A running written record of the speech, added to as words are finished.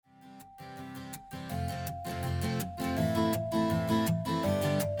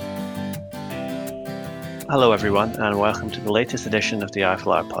Hello, everyone, and welcome to the latest edition of the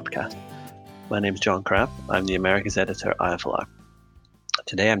IFLR podcast. My name is John Crabb. I'm the Americas editor at IFLR.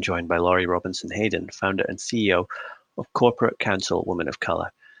 Today, I'm joined by Laurie Robinson Hayden, founder and CEO of Corporate Counsel Women of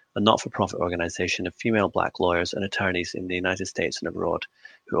Color, a not-for-profit organization of female Black lawyers and attorneys in the United States and abroad,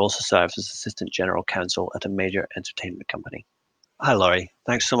 who also serves as Assistant General Counsel at a major entertainment company. Hi, Laurie.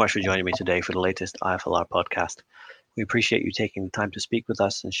 Thanks so much for joining me today for the latest IFLR podcast. We appreciate you taking the time to speak with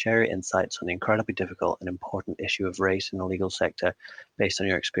us and share your insights on the incredibly difficult and important issue of race in the legal sector based on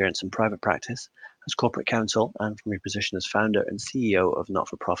your experience in private practice, as corporate counsel, and from your position as founder and CEO of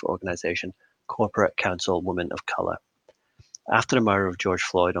not-for-profit organization Corporate Counsel Women of Color. After the murder of George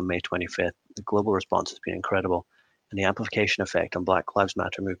Floyd on May 25th, the global response has been incredible, and the amplification effect on Black Lives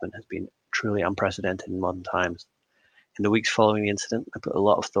Matter movement has been truly unprecedented in modern times. In the weeks following the incident, I put a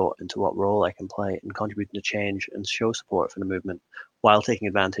lot of thought into what role I can play in contributing to change and show support for the movement, while taking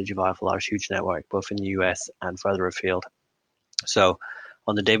advantage of IFLR's huge network, both in the US and further afield. So,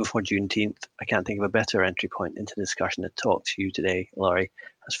 on the day before Juneteenth, I can't think of a better entry point into the discussion to talk to you today, Laurie,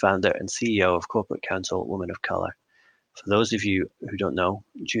 as founder and CEO of Corporate Counsel Women of Color. For those of you who don't know,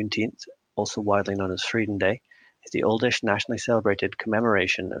 Juneteenth, also widely known as Freedom Day, is the oldest nationally celebrated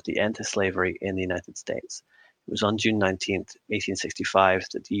commemoration of the end to slavery in the United States. It was on June 19, 1865,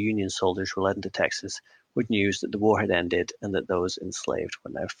 that the Union soldiers were led into Texas with news that the war had ended and that those enslaved were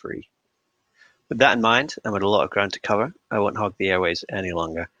now free. With that in mind, and with a lot of ground to cover, I won't hog the airways any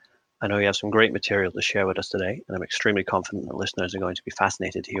longer. I know you have some great material to share with us today, and I'm extremely confident that listeners are going to be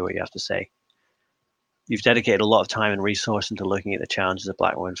fascinated to hear what you have to say. You've dedicated a lot of time and resource into looking at the challenges that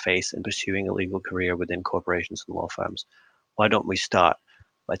Black women face in pursuing a legal career within corporations and law firms. Why don't we start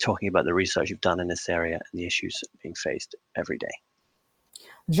by talking about the research you've done in this area and the issues being faced every day?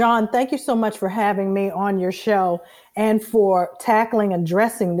 John, thank you so much for having me on your show and for tackling and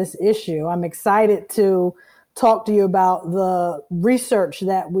addressing this issue. I'm excited to talk to you about the research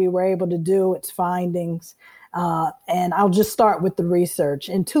that we were able to do, its findings, and I'll just start with the research.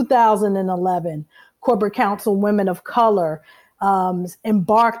 In 2011, Corporate Counsel Women of Color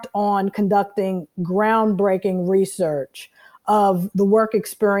embarked on conducting groundbreaking research of the work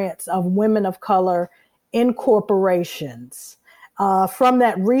experience of women of color in corporations. From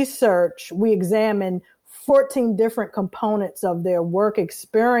that research, we examined 14 different components of their work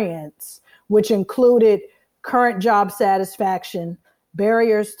experience, which included current job satisfaction,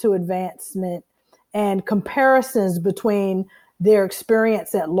 barriers to advancement, and comparisons between their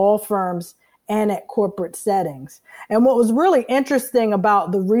experience at law firms and at corporate settings. And what was really interesting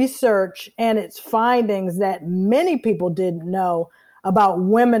about the research and its findings that many people didn't know about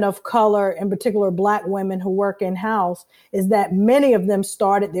women of color, in particular Black women who work in-house, is that many of them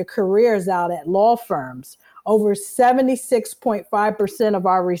started their careers out at law firms. Over 76.5% of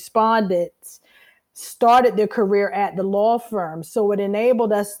our respondents started their career at the law firm. So it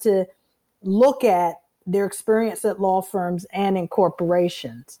enabled us to look at their experience at law firms and in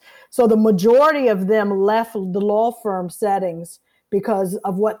corporations. So the majority of them left the law firm settings because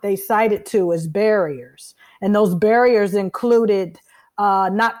of what they cited to as barriers. And those barriers included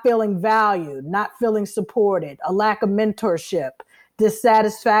not feeling valued, not feeling supported, a lack of mentorship,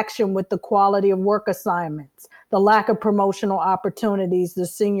 dissatisfaction with the quality of work assignments, the lack of promotional opportunities, the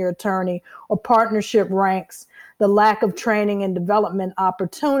senior attorney or partnership ranks, the lack of training and development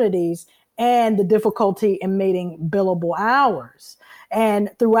opportunities, and the difficulty in meeting billable hours.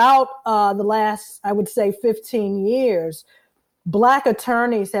 And throughout the last, I would say, 15 years, Black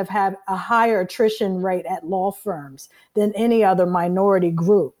attorneys have had a higher attrition rate at law firms than any other minority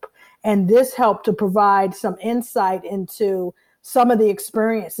group. And this helped to provide some insight into some of the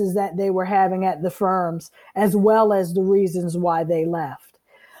experiences that they were having at the firms, as well as the reasons why they left.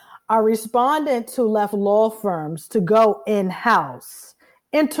 Our respondents who left law firms to go in-house,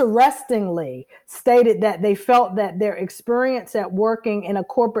 interestingly, stated that they felt that their experience at working in a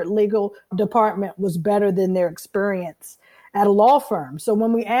corporate legal department was better than their experience at a law firm. So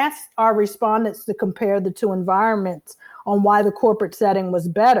when we asked our respondents to compare the two environments on why the corporate setting was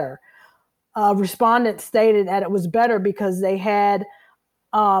better, respondents stated that it was better because they had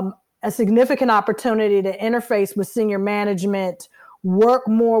a significant opportunity to interface with senior management, work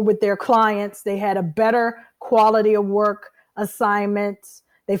more with their clients. They had a better quality of work assignments.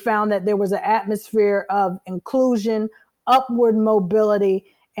 They found that there was an atmosphere of inclusion, upward mobility,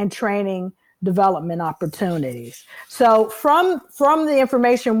 and training development opportunities. So from the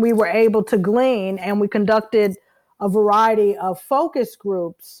information we were able to glean, and we conducted a variety of focus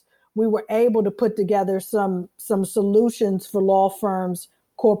groups, we were able to put together some solutions for law firms,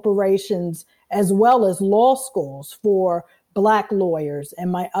 corporations, as well as law schools for Black lawyers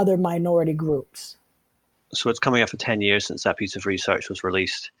and my other minority groups. So it's coming up for 10 years since that piece of research was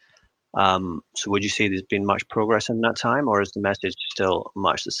released. So would you say there's been much progress in that time, or is the message still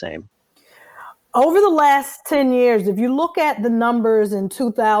much the same? Over the last 10 years, if you look at the numbers in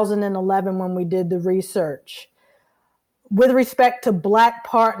 2011 when we did the research, with respect to Black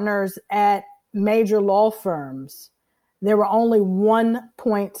partners at major law firms, there were only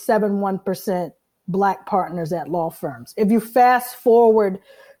 1.71% Black partners at law firms. If you fast forward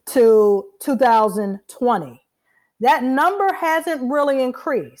to 2020, that number hasn't really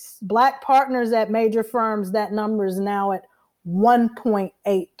increased. Black partners at major firms, that number is now at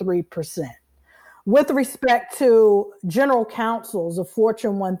 1.83%. With respect to general counsels of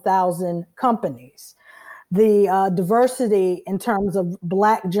Fortune 1000 companies, the diversity in terms of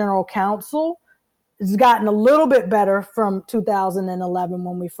Black general counsel has gotten a little bit better from 2011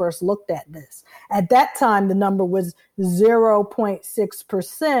 when we first looked at this. At that time, the number was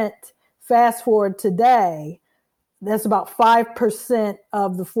 0.6%. Fast forward today, that's about 5%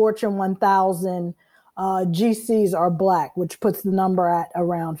 of the Fortune 1000 GCs are Black, which puts the number at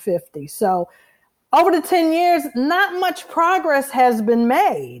around 50. So over the 10 years, not much progress has been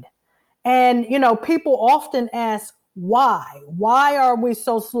made. And, people often ask, why? Why are we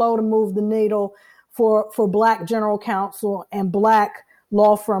so slow to move the needle for Black general counsel and Black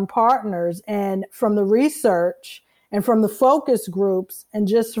law firm partners? And from the research and from the focus groups and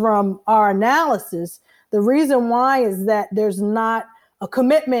just from our analysis, the reason why is that there's not a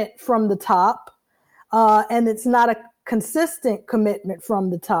commitment from the top, and it's not a consistent commitment from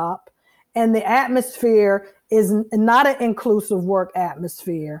the top. And the atmosphere is not an inclusive work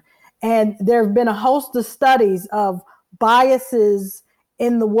atmosphere. And there have been a host of studies of biases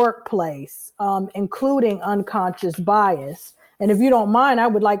in the workplace, including unconscious bias. And if you don't mind, I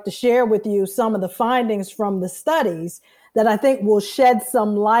would like to share with you some of the findings from the studies that I think will shed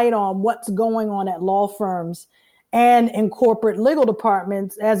some light on what's going on at law firms and in corporate legal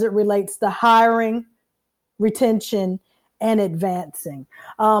departments as it relates to hiring, retention, and advancing.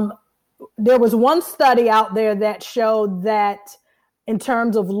 There was one study out there that showed that in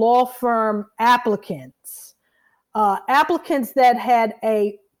terms of law firm applicants that had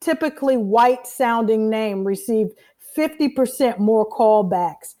a typically white sounding name received 50% more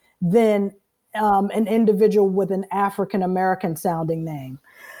callbacks than an individual with an African American sounding name.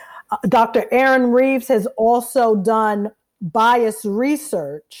 Dr. Erin Reeves has also done bias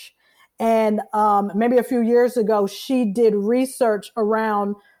research. And maybe a few years ago, she did research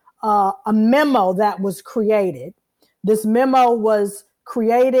around a memo that was created. This memo was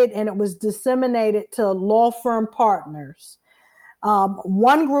created and it was disseminated to law firm partners.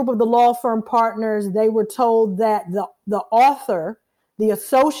 One group of the law firm partners, they were told that the author, the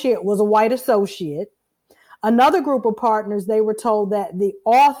associate, was a white associate. Another group of partners, they were told that the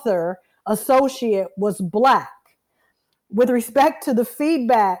author associate was Black. With respect to the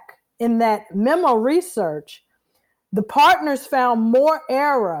feedback in that memo research, the partners found more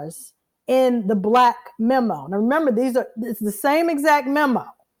errors in the Black memo. Now remember, it's the same exact memo.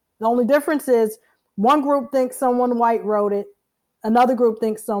 The only difference is one group thinks someone white wrote it, another group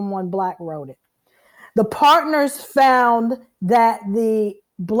thinks someone Black wrote it. The partners found that the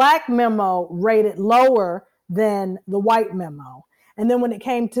Black memo rated lower than the white memo. And then when it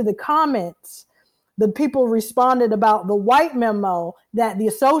came to the comments, the people responded about the white memo that the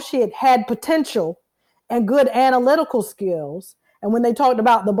associate had potential and good analytical skills. And when they talked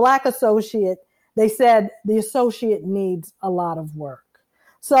about the Black associate, they said the associate needs a lot of work.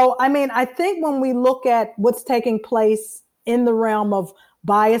 So, I think when we look at what's taking place in the realm of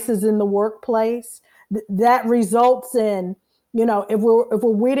biases in the workplace, that results in, if we're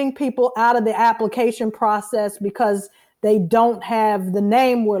weeding people out of the application process because they don't have the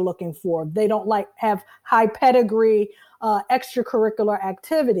name we're looking for, they don't have high pedigree, extracurricular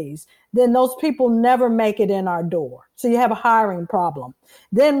activities, then those people never make it in our door. So you have a hiring problem.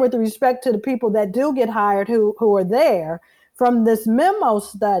 Then with respect to the people that do get hired who are there, from this memo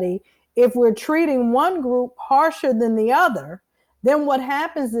study, if we're treating one group harsher than the other, then what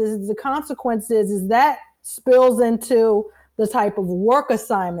happens is the consequence is that spills into the type of work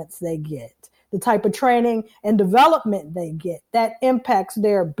assignments they get, the type of training and development they get. That impacts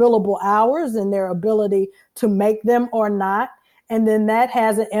their billable hours and their ability to make them or not. And then that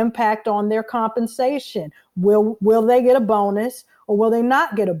has an impact on their compensation. Will they get a bonus or will they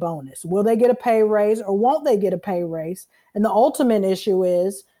not get a bonus? Will they get a pay raise or won't they get a pay raise? And the ultimate issue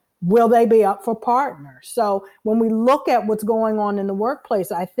is, will they be up for partners? So when we look at what's going on in the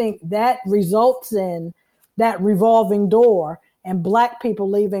workplace, I think that results in that revolving door and Black people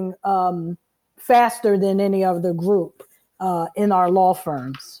leaving faster than any other group in our law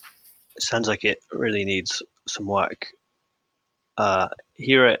firms. sounds like it really needs some work.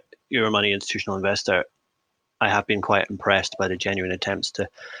 Here at Euromoney Institutional Investor, I have been quite impressed by the genuine attempts to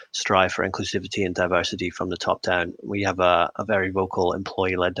strive for inclusivity and diversity from the top down. We have a very vocal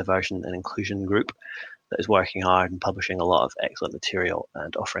employee-led diversity and inclusion group that is working hard and publishing a lot of excellent material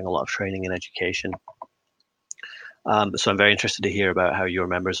and offering a lot of training and education. So I'm very interested to hear about how your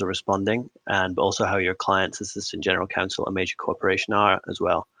members are responding, and also how your clients, assistant general counsel, a major corporation are as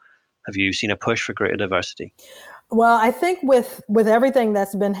well. Have you seen a push for greater diversity? Well, I think with everything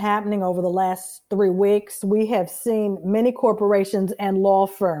that's been happening over the last 3 weeks, we have seen many corporations and law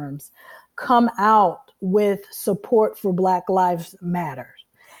firms come out with support for Black Lives Matter.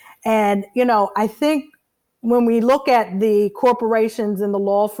 And, I think when we look at the corporations and the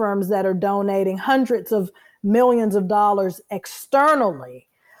law firms that are donating hundreds of millions of dollars externally,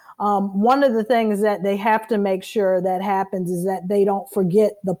 one of the things that they have to make sure that happens is that they don't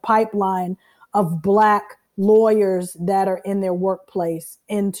forget the pipeline of Black lawyers that are in their workplace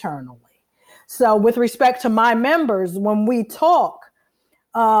internally. So with respect to my members, when we talk,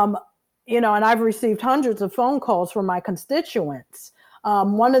 and I've received hundreds of phone calls from my constituents,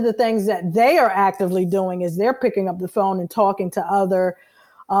 one of the things that they are actively doing is they're picking up the phone and talking to other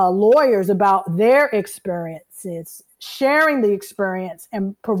lawyers about their experiences, sharing the experience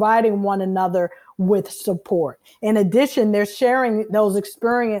and providing one another with support. In addition, they're sharing those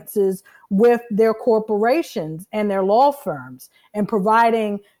experiences with their corporations and their law firms and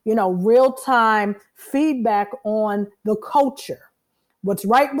providing, real-time feedback on the culture. What's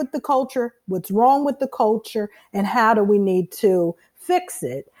right with the culture, what's wrong with the culture, and how do we need to fix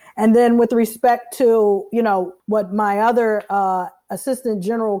it? And then with respect to, what my other assistant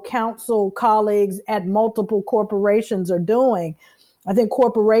general counsel colleagues at multiple corporations are doing, I think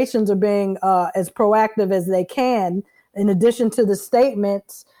corporations are being as proactive as they can. In addition to the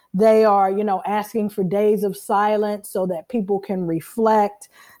statements, they are, asking for days of silence so that people can reflect.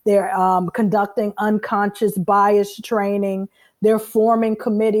 They're conducting unconscious bias training. They're forming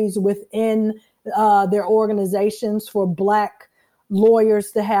committees within their organizations for Black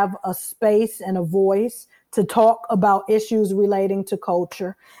lawyers to have a space and a voice to talk about issues relating to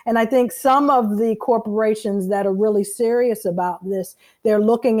culture. And I think some of the corporations that are really serious about this, they're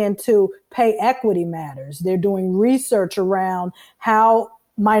looking into pay equity matters. They're doing research around how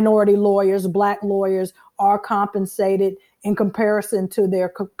minority lawyers, Black lawyers, are compensated in comparison to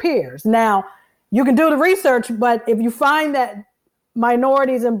their peers. Now, you can do the research, but if you find that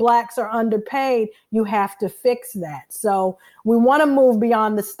minorities and Blacks are underpaid, you have to fix that. So we want to move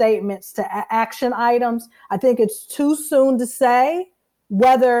beyond the statements to action items. I think it's too soon to say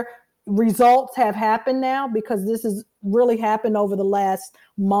whether results have happened now, because this has really happened over the last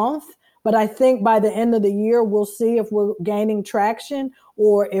month. But I think by the end of the year, we'll see if we're gaining traction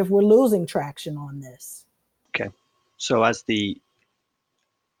or if we're losing traction on this. Okay. So as the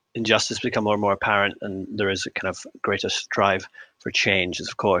injustice become more and more apparent and there is a kind of greater drive for change, it's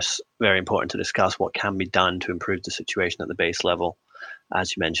of course very important to discuss what can be done to improve the situation at the base level.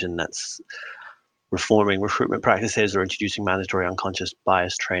 As you mentioned, that's reforming recruitment practices or introducing mandatory unconscious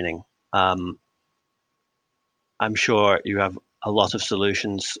bias training. I'm sure you have a lot of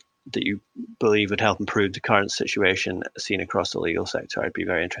solutions that you believe would help improve the current situation seen across the legal sector. I'd be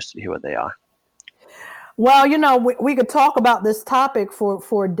very interested to hear what they are. Well, we could talk about this topic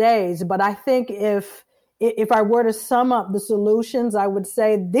for days, but I think if I were to sum up the solutions, I would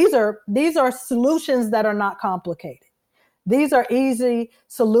say these are solutions that are not complicated. These are easy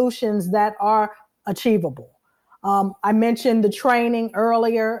solutions that are achievable. I mentioned the training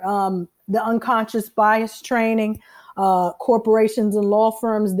earlier, the unconscious bias training. Corporations and law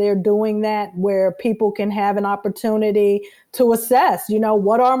firms, they're doing that where people can have an opportunity to assess,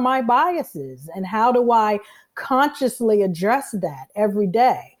 what are my biases and how do I consciously address that every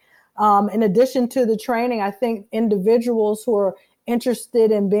day? In addition to the training, I think individuals who are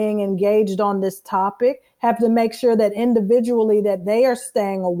interested in being engaged on this topic have to make sure that individually that they are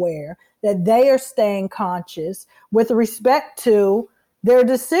staying aware, that they are staying conscious with respect to their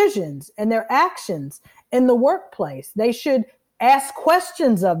decisions and their actions in the workplace. They should ask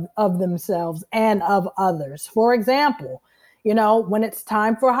questions of themselves and of others. For example, when it's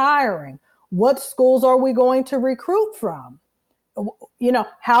time for hiring, what schools are we going to recruit from?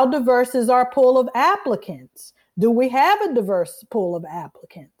 How diverse is our pool of applicants? Do we have a diverse pool of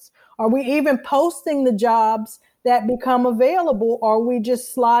applicants? Are we even posting the jobs that become available? Or are we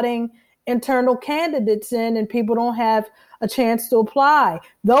just slotting internal candidates in and people don't have a chance to apply?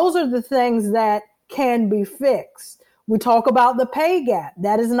 Those are the things that can be fixed. We talk about the pay gap.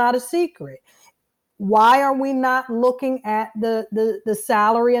 That is not a secret. why are we not looking at the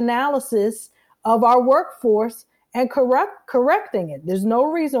salary analysis of our workforce and correcting it? There's no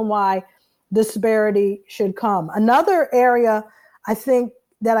reason why disparity should come. Another area I think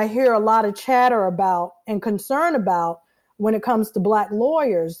that I hear a lot of chatter about and concern about when it comes to Black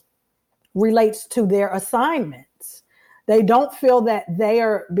lawyers relates to their assignments. They don't feel that they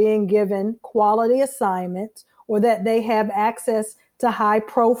are being given quality assignments or that they have access to high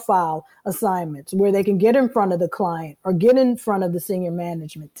profile assignments where they can get in front of the client or get in front of the senior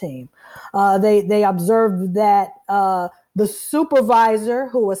management team. They observe that the supervisor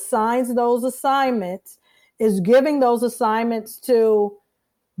who assigns those assignments is giving those assignments to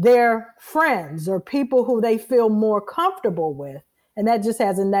their friends or people who they feel more comfortable with. And that just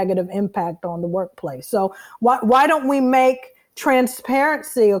has a negative impact on the workplace. So why don't we make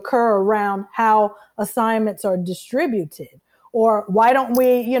transparency occur around how assignments are distributed? Or why don't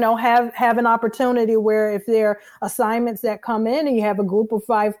we, have an opportunity where if there are assignments that come in and you have a group of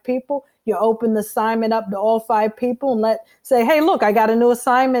 5 people, you open the assignment up to all 5 people and say, hey, look, I got a new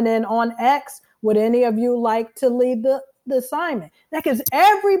assignment in on X. Would any of you like to lead the assignment? That gives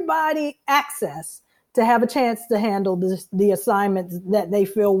everybody access to have a chance to handle the assignments that they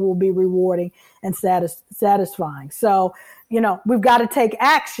feel will be rewarding and satisfying. So, we've got to take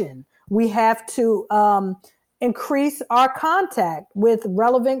action. We have to increase our contact with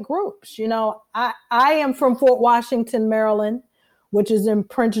relevant groups. I am from Fort Washington, Maryland, which is in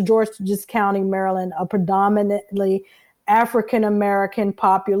Prince George's County, Maryland, a predominantly African-American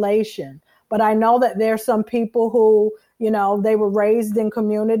population. But I know that there are some people who, they were raised in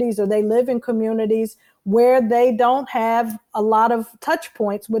communities or they live in communities where they don't have a lot of touch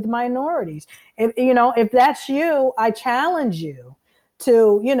points with minorities. If that's you, I challenge you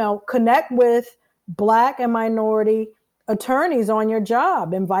to, connect with Black and minority attorneys on your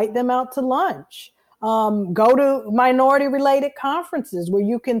job, invite them out to lunch, go to minority related conferences where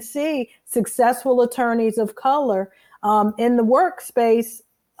you can see successful attorneys of color in the workspace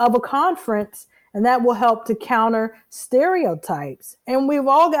of a conference, and that will help to counter stereotypes. And we've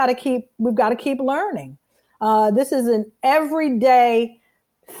got to keep learning. This is an everyday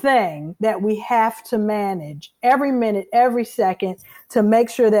thing that we have to manage every minute, every second to make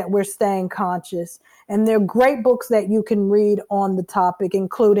sure that we're staying conscious. And there are great books that you can read on the topic,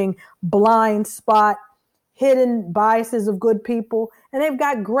 including Blind Spot, Hidden Biases of Good People. And they've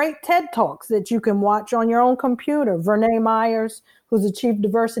got great TED Talks that you can watch on your own computer. Vernee Myers, who's the Chief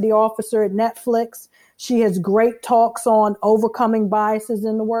Diversity Officer at Netflix, she has great talks on overcoming biases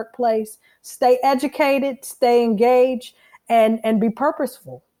in the workplace. Stay educated, stay engaged, and be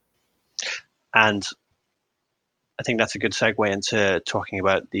purposeful. And I think that's a good segue into talking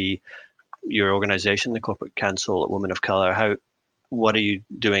about your organization, the Corporate Council of Women of Color. What are you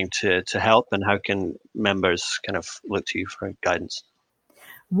doing to help, and how can members kind of look to you for guidance?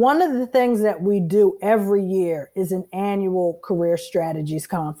 One of the things that we do every year is an annual career strategies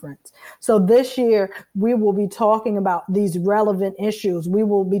conference. So this year, we will be talking about these relevant issues. We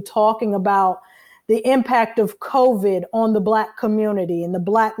will be talking about the impact of COVID on the Black community and the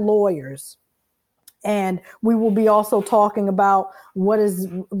Black lawyers. And we will be also talking about what has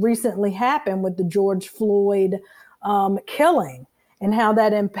recently happened with the George Floyd killing and how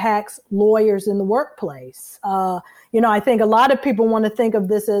that impacts lawyers in the workplace. I think a lot of people want to think of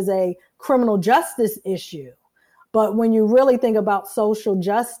this as a criminal justice issue. But when you really think about social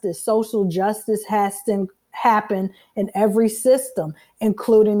justice has to happen in every system,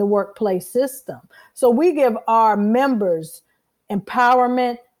 including the workplace system. So we give our members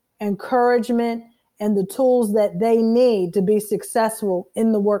empowerment, encouragement, and the tools that they need to be successful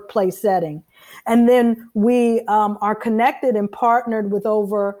in the workplace setting. And then we are connected and partnered with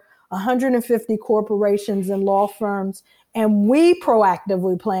over 150 corporations and law firms. And we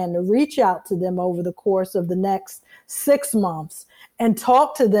proactively plan to reach out to them over the course of the next 6 months and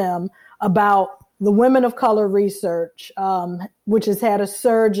talk to them about the Women of Color research, which has had a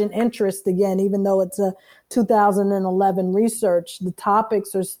surge in interest again, even though it's a 2011 research, the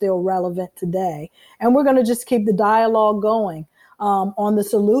topics are still relevant today. And we're going to just keep the dialogue going on the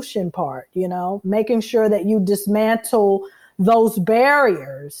solution part, making sure that you dismantle those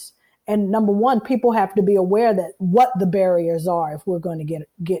barriers. And number one, people have to be aware that what the barriers are if we're going to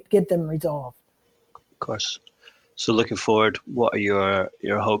get them resolved. Of course. So looking forward, what are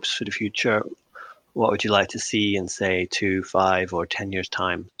your hopes for the future? What would you like to see in, say, 2, 5, or 10 years'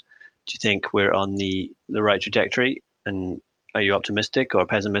 time? Do you think we're on the right trajectory? And are you optimistic or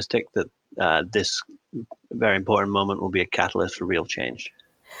pessimistic that this very important moment will be a catalyst for real change?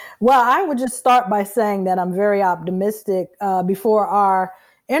 Well, I would just start by saying that I'm very optimistic. Before our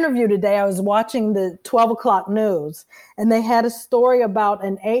interview today, I was watching the 12 o'clock news, and they had a story about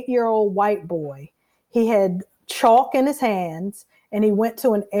an 8-year-old white boy. He had chalk in his hands, and he went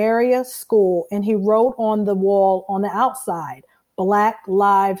to an area school, and he wrote on the wall on the outside, "Black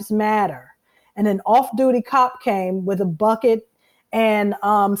Lives Matter." And an off-duty cop came with a bucket and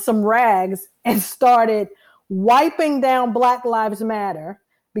some rags and started wiping down Black Lives Matter,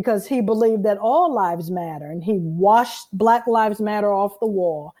 because he believed that all lives matter. And he washed Black Lives Matter off the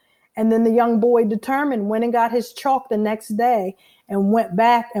wall. And then the young boy determined, went and got his chalk the next day and went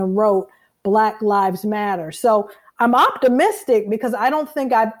back and wrote Black Lives Matter. So I'm optimistic, because I don't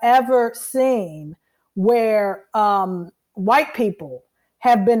think I've ever seen where white people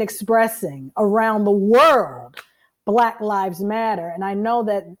have been expressing around the world Black Lives Matter. And I know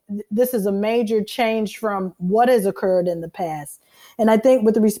that this is a major change from what has occurred in the past. And I think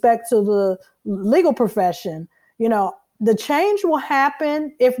with respect to the legal profession, the change will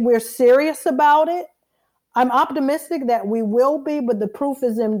happen if we're serious about it. I'm optimistic that we will be, but the proof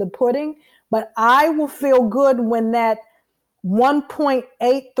is in the pudding. But I will feel good when that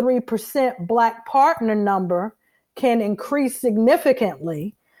 1.83% Black partner number can increase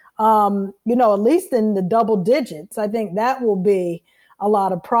significantly, at least in the double digits. I think that will be a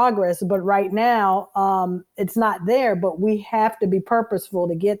lot of progress. But right now, it's not there, but we have to be purposeful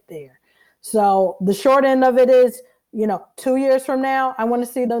to get there. So the short end of it is, 2 years from now, I want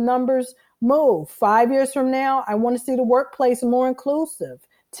to see the numbers move. 5 years from now, I want to see the workplace more inclusive.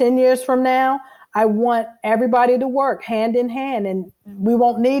 10 years from now, I want everybody to work hand in hand, and we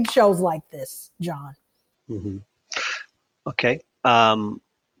won't need shows like this, John. Mm-hmm. Okay.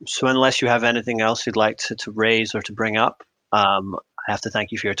 So unless you have anything else you'd like to raise or to bring up, I have to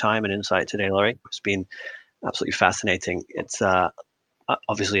thank you for your time and insight today, Laurie. It's been absolutely fascinating. It's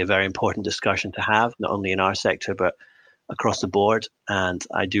obviously a very important discussion to have, not only in our sector, but across the board. And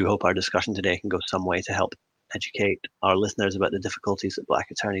I do hope our discussion today can go some way to help educate our listeners about the difficulties that Black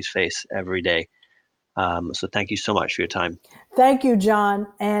attorneys face every day. So thank you so much for your time. Thank you, John.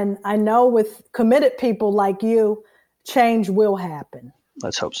 And I know with committed people like you, change will happen.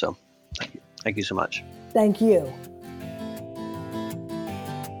 Let's hope so. Thank you. Thank you so much. Thank you.